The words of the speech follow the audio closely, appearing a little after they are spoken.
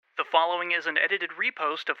following is an edited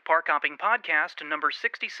repost of Park Hopping Podcast number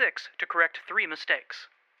 66 to correct 3 mistakes.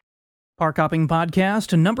 Park Hopping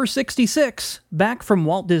Podcast number 66, back from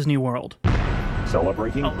Walt Disney World.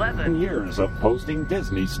 Celebrating 11 years of posting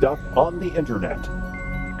Disney stuff on the internet.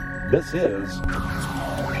 This is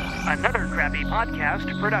another crappy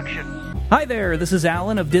podcast production. Hi there, this is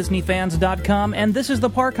Alan of DisneyFans.com, and this is the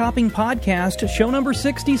Park Hopping Podcast, show number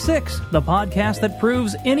 66, the podcast that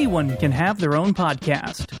proves anyone can have their own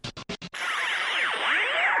podcast.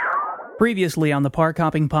 Previously on the Park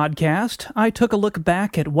Hopping Podcast, I took a look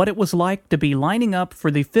back at what it was like to be lining up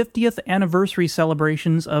for the 50th anniversary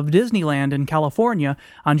celebrations of Disneyland in California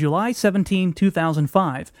on July 17,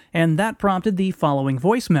 2005, and that prompted the following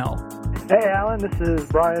voicemail. Hey Alan, this is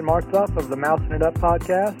Brian Martzoff of the Mousing It Up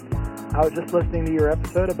podcast. I was just listening to your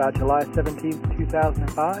episode about July 17th,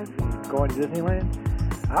 2005, going to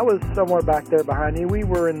Disneyland. I was somewhere back there behind you. We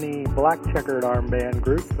were in the black checkered armband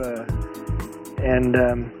group,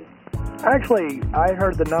 I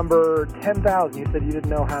heard the number 10,000. You said you didn't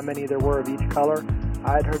know how many there were of each color.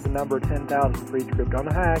 I had heard the number 10,000 for each group. Don't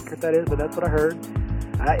know how accurate that is, but that's what I heard.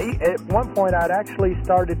 At one point, I'd actually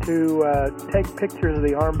started to take pictures of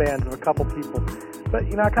the armbands of a couple people. But,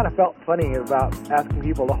 I kind of felt funny about asking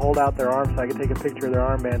people to hold out their arms so I could take a picture of their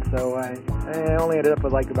armband. So I only ended up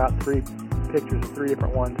with about 3 pictures of 3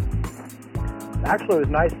 different ones. Actually, it was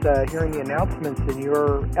nice hearing the announcements in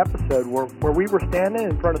your episode where we were standing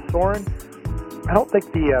in front of Soarin'. I don't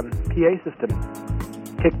think the PA system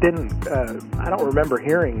kicked in. I don't remember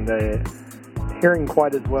hearing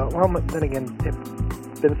quite as well. Well, then again,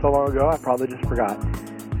 it's been so long ago, I probably just forgot.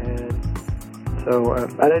 And so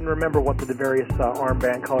I didn't remember what the various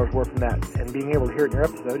armband colors were from that. And being able to hear it in your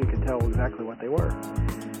episode, you could tell exactly what they were.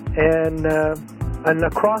 And a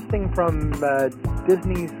crossing from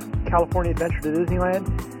Disney's California Adventure to Disneyland,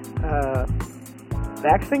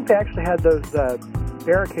 I think they actually had those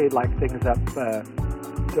barricade-like things up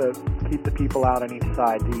to keep the people out on each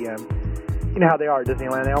side. You know how they are at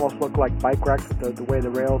Disneyland. They almost look like bike racks with the way the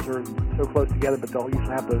rails are so close together, but they'll usually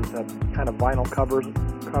have those kind of vinyl covers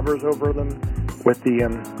over them with the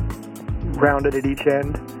rounded at each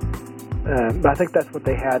end. But I think that's what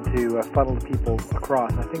they had to funnel the people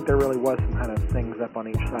across. I think there really was some kind of things up on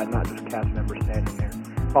each side, not just cast members standing there.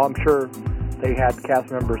 Well, I'm sure they had cast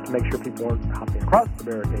members to make sure people weren't hopping across the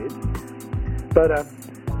barricades. But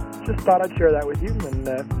just thought I'd share that with you, and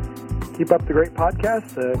keep up the great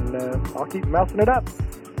podcast, and I'll keep mousing it up.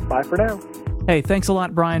 Bye for now. Hey, thanks a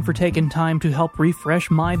lot, Brian, for taking time to help refresh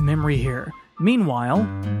my memory here. Meanwhile,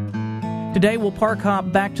 today we'll park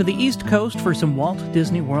hop back to the East Coast for some Walt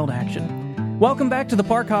Disney World action. Welcome back to the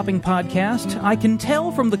Park Hopping Podcast. I can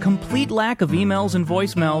tell from the complete lack of emails and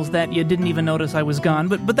voicemails that you didn't even notice I was gone,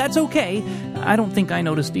 but that's okay. I don't think I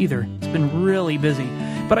noticed either. It's been really busy.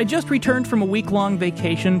 But I just returned from a week-long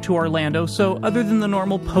vacation to Orlando, so other than the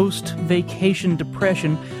normal post-vacation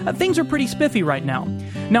depression, things are pretty spiffy right now.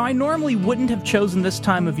 Now, I normally wouldn't have chosen this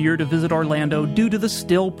time of year to visit Orlando due to the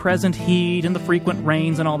still present heat and the frequent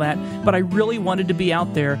rains and all that, but I really wanted to be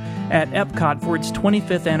out there at Epcot for its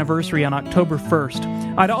 25th anniversary on October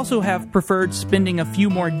 1st. I'd also have preferred spending a few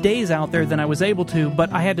more days out there than I was able to,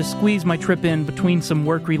 but I had to squeeze my trip in between some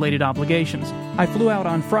work-related obligations. I flew out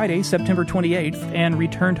on Friday, September 28th, and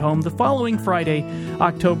returned home the following Friday,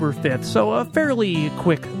 October 5th, so a fairly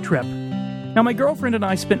quick trip. Now, my girlfriend and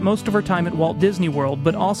I spent most of our time at Walt Disney World,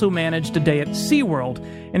 but also managed a day at SeaWorld.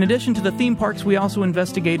 In addition to the theme parks, we also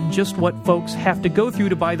investigated just what folks have to go through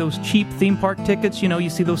to buy those cheap theme park tickets. You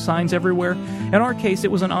see those signs everywhere. In our case,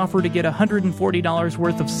 it was an offer to get $140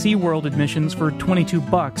 worth of SeaWorld admissions for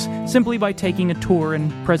 $22, simply by taking a tour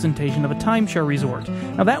and presentation of a timeshare resort.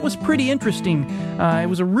 Now, that was pretty interesting. It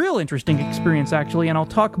was a real interesting experience, actually, and I'll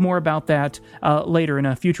talk more about that later in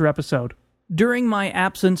a future episode. During my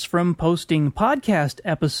absence from posting podcast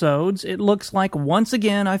episodes, it looks like once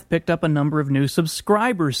again I've picked up a number of new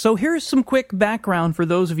subscribers. So here's some quick background for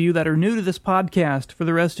those of you that are new to this podcast. For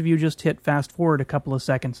the rest of you, just hit fast forward a couple of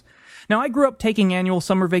seconds. Now, I grew up taking annual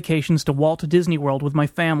summer vacations to Walt Disney World with my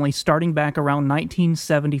family starting back around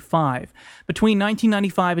 1975. Between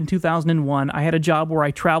 1995 and 2001, I had a job where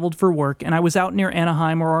I traveled for work, and I was out near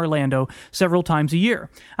Anaheim or Orlando several times a year.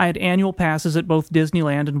 I had annual passes at both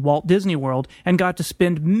Disneyland and Walt Disney World, World and got to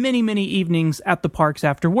spend many, many evenings at the parks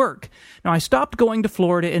after work. Now, I stopped going to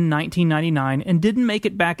Florida in 1999 and didn't make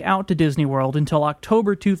it back out to Disney World until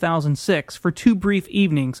October 2006 for 2 brief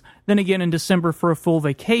evenings, then again in December for a full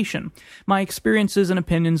vacation. My experiences and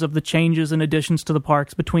opinions of the changes and additions to the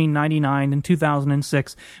parks between 1999 and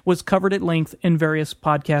 2006 was covered at length in various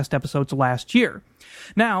podcast episodes last year.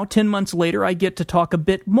 Now, 10 months later, I get to talk a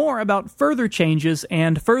bit more about further changes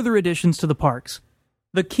and further additions to the parks.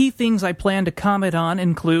 The key things I plan to comment on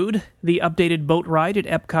include the updated boat ride at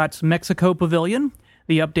Epcot's Mexico Pavilion,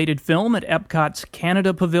 the updated film at Epcot's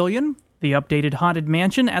Canada Pavilion, the updated Haunted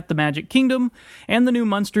Mansion at the Magic Kingdom, and the new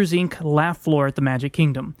Monsters, Inc. laugh floor at the Magic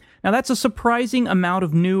Kingdom. Now, that's a surprising amount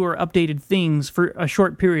of new or updated things for a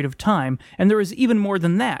short period of time, and there is even more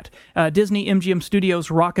than that. Disney MGM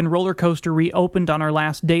Studios Rock and Roller Coaster reopened on our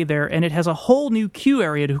last day there, and it has a whole new queue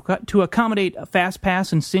area to accommodate Fast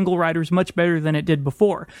Pass and single riders much better than it did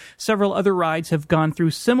before. Several other rides have gone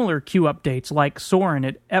through similar queue updates, like Soarin'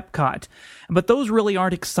 at Epcot, but those really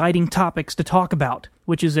aren't exciting topics to talk about,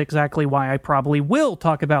 which is exactly why I probably will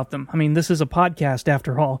talk about them. I mean, this is a podcast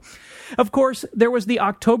after all. Of course, there was the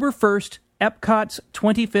October 1st Epcot's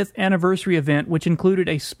 25th anniversary event, which included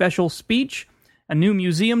a special speech, a new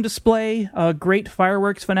museum display, a great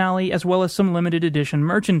fireworks finale, as well as some limited edition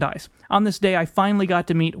merchandise. On this day, I finally got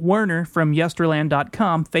to meet Werner from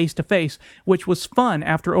Yesterland.com face-to-face, which was fun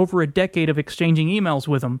after over a decade of exchanging emails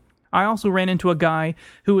with him. I also ran into a guy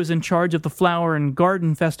who was in charge of the Flower and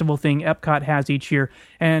Garden Festival thing Epcot has each year,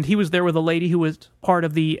 and he was there with a lady who was part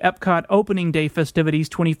of the Epcot opening day festivities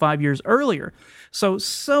 25 years earlier.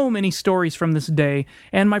 So many stories from this day,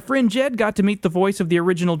 and my friend Jed got to meet the voice of the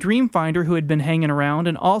original Dreamfinder who had been hanging around,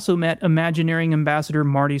 and also met Imagineering Ambassador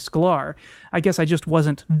Marty Sklar. I guess I just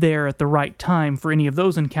wasn't there at the right time for any of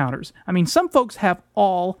those encounters. I mean, some folks have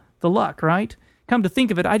all the luck, right? Come to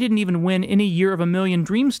think of it, I didn't even win any Year of a Million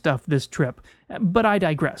Dream stuff this trip. But I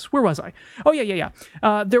digress. Where was I? Oh, yeah.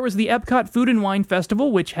 There was the Epcot Food and Wine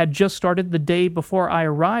Festival, which had just started the day before I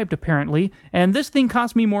arrived, apparently. And this thing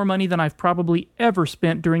cost me more money than I've probably ever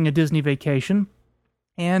spent during a Disney vacation.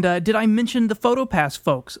 And did I mention the PhotoPass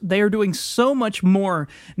folks? They are doing so much more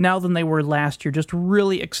now than they were last year. Just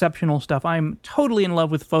really exceptional stuff. I'm totally in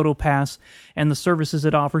love with PhotoPass and the services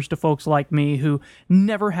it offers to folks like me who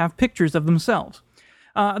never have pictures of themselves.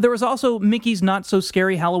 There was also Mickey's Not So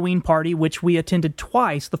Scary Halloween Party, which we attended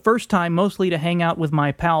twice, the first time mostly to hang out with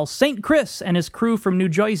my pal St. Chris and his crew from New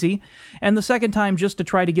Jersey, and the second time just to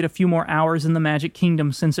try to get a few more hours in the Magic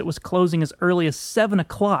Kingdom since it was closing as early as 7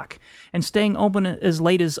 o'clock and staying open as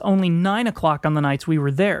late as only 9 o'clock on the nights we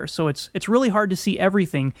were there, so it's really hard to see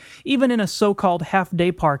everything, even in a so-called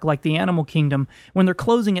half-day park like the Animal Kingdom, when they're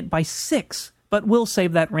closing it by 6. But we'll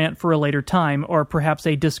save that rant for a later time, or perhaps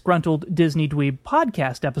a disgruntled Disney Dweeb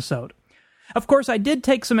podcast episode. Of course, I did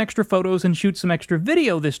take some extra photos and shoot some extra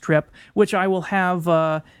video this trip, which I will have,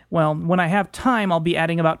 when I have time, I'll be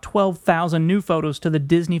adding about 12,000 new photos to the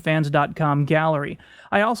DisneyFans.com gallery.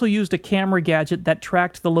 I also used a camera gadget that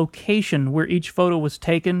tracked the location where each photo was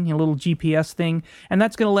taken, a little GPS thing, and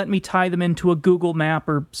that's going to let me tie them into a Google map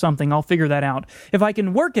or something. I'll figure that out. If I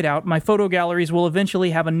can work it out, my photo galleries will eventually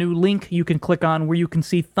have a new link you can click on where you can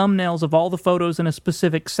see thumbnails of all the photos in a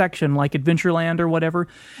specific section, like Adventureland or whatever,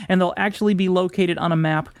 and they'll actually be located on a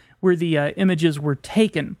map where the images were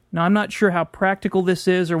taken. Now, I'm not sure how practical this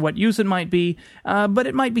is or what use it might be, but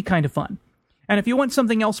it might be kind of fun. And if you want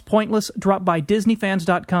something else pointless, drop by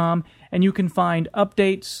DisneyFans.com, and you can find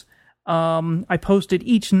updates I posted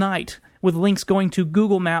each night with links going to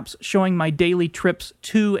Google Maps showing my daily trips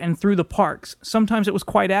to and through the parks. Sometimes it was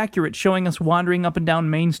quite accurate, showing us wandering up and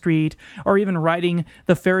down Main Street, or even riding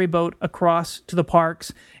the ferry boat across to the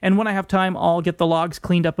parks. And when I have time, I'll get the logs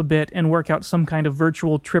cleaned up a bit and work out some kind of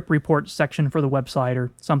virtual trip report section for the website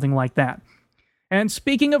or something like that. And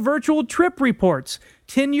speaking of virtual trip reports,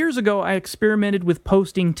 10 years ago I experimented with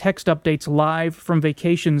posting text updates live from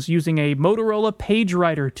vacations using a Motorola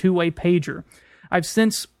PageWriter two-way pager. I've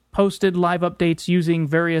since posted live updates using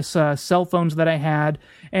various cell phones that I had,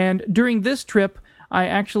 and during this trip I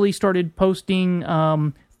actually started posting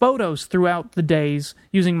photos throughout the days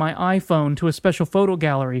using my iPhone to a special photo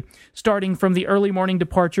gallery, starting from the early morning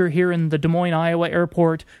departure here in the Des Moines, Iowa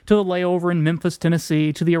airport, to the layover in Memphis,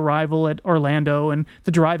 Tennessee, to the arrival at Orlando, and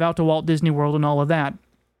the drive out to Walt Disney World and all of that.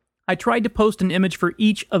 I tried to post an image for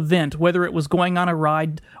each event, whether it was going on a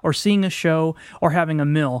ride or seeing a show or having a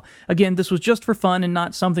meal. Again, this was just for fun and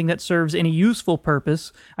not something that serves any useful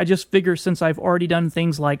purpose. I just figure since I've already done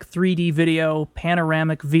things like 3D video,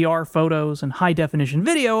 panoramic VR photos, and high-definition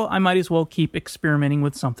video, I might as well keep experimenting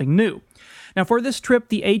with something new. Now, for this trip,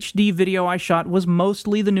 the HD video I shot was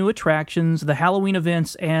mostly the new attractions, the Halloween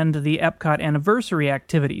events, and the Epcot anniversary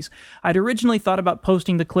activities. I'd originally thought about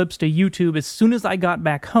posting the clips to YouTube as soon as I got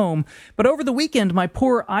back home, but over the weekend, my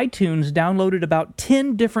poor iTunes downloaded about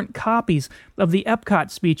 10 different copies of the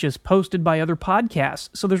Epcot speeches posted by other podcasts,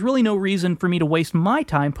 so there's really no reason for me to waste my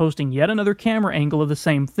time posting yet another camera angle of the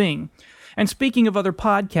same thing. And speaking of other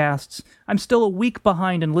podcasts, I'm still a week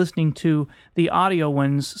behind in listening to the audio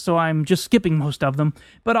ones, so I'm just skipping most of them,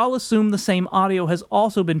 but I'll assume the same audio has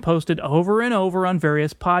also been posted over and over on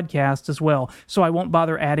various podcasts as well, so I won't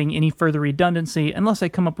bother adding any further redundancy unless I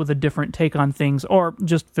come up with a different take on things or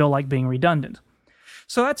just feel like being redundant.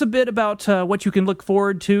 So that's a bit about what you can look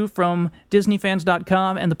forward to from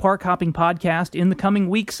DisneyFans.com and the Park Hopping Podcast in the coming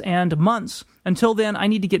weeks and months. Until then, I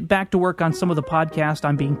need to get back to work on some of the podcast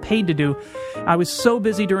I'm being paid to do. I was so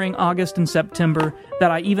busy during August and September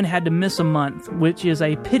that I even had to miss a month, which is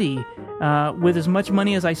a pity. With as much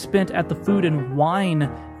money as I spent at the Food and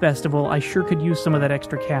Wine Festival, I sure could use some of that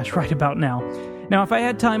extra cash right about now. Now, if I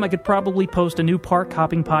had time, I could probably post a new Park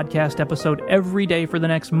Hopping Podcast episode every day for the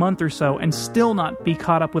next month or so and still not be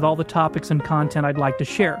caught up with all the topics and content I'd like to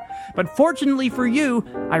share. But fortunately for you,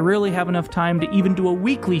 I rarely have enough time to even do a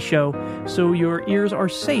weekly show, so your ears are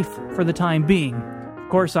safe for the time being. Of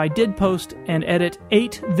course, I did post and edit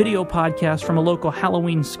 8 video podcasts from a local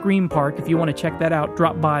Halloween Scream Park. If you want to check that out,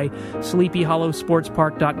 drop by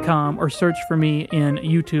sleepyhollowsportspark.com or search for me in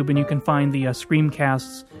YouTube and you can find the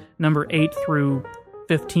Screamcasts number 8 through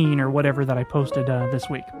 15 or whatever that I posted this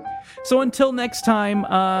week. So until next time,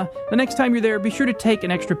 the next time you're there, be sure to take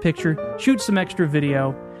an extra picture, shoot some extra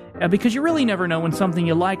video, because you really never know when something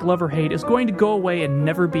you like, love, or hate is going to go away and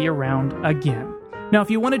never be around again. Now,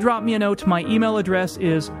 if you want to drop me a note, my email address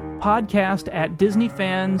is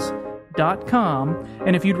podcast@disneyfans.com,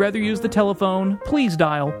 and if you'd rather use the telephone, please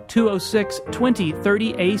dial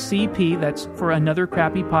 206-2030-ACP. That's for Another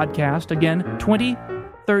Crappy Podcast. Again,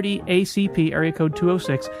 2030 ACP, area code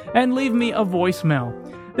 206, and leave me a voicemail.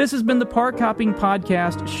 This has been the Park Hopping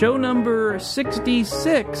Podcast, show number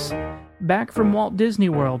 66, back from Walt Disney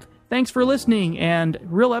World. Thanks for listening, and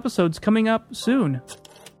real episodes coming up soon.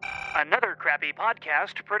 Another Crappy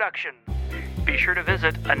Podcast production. Be sure to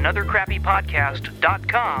visit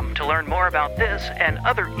anothercrappypodcast.com to learn more about this and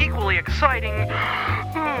other equally exciting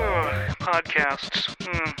podcasts.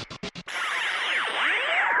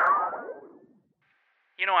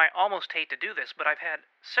 You know, I almost hate to do this, but I've had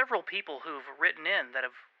several people who've written in that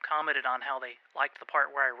have commented on how they liked the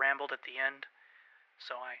part where I rambled at the end.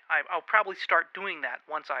 So I'll probably start doing that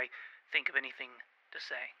once I think of anything to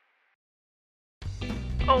say.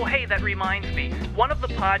 Oh, hey, that reminds me. One of the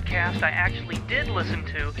podcasts I actually did listen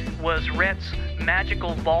to was Rhett's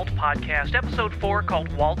Magical Vault podcast, episode 4,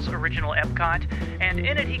 called Walt's Original Epcot, and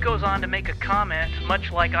in it he goes on to make a comment,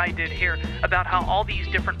 much like I did here, about how all these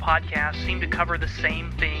different podcasts seem to cover the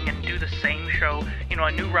same thing and do the same show. You know,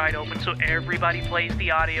 a new ride opens, so everybody plays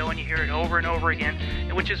the audio and you hear it over and over again,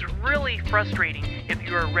 which is really frustrating if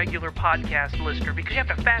you're a regular podcast listener, because you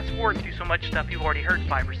have to fast forward through so much stuff you've already heard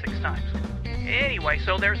 5 or 6 times. Anyway,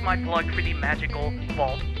 so there's my plug for the Magical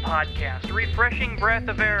Vault podcast. A refreshing breath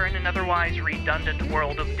of air in an otherwise redundant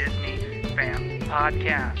world of Disney fan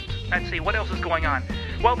podcasts. Let's see, what else is going on?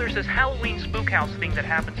 Well, there's this Halloween Spook House thing that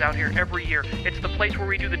happens out here every year. It's the place where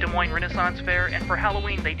we do the Des Moines Renaissance Fair, and for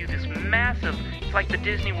Halloween they do this massive, it's like the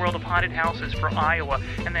Disney World of haunted houses for Iowa,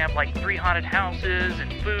 and they have like 3 haunted houses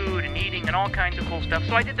and food and eating and all kinds of cool stuff.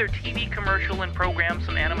 So I did their TV commercial and programmed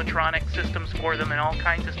some animatronic systems for them and all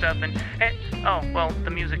kinds of stuff, and oh, well,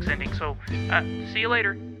 the music's ending, so see you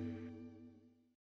later.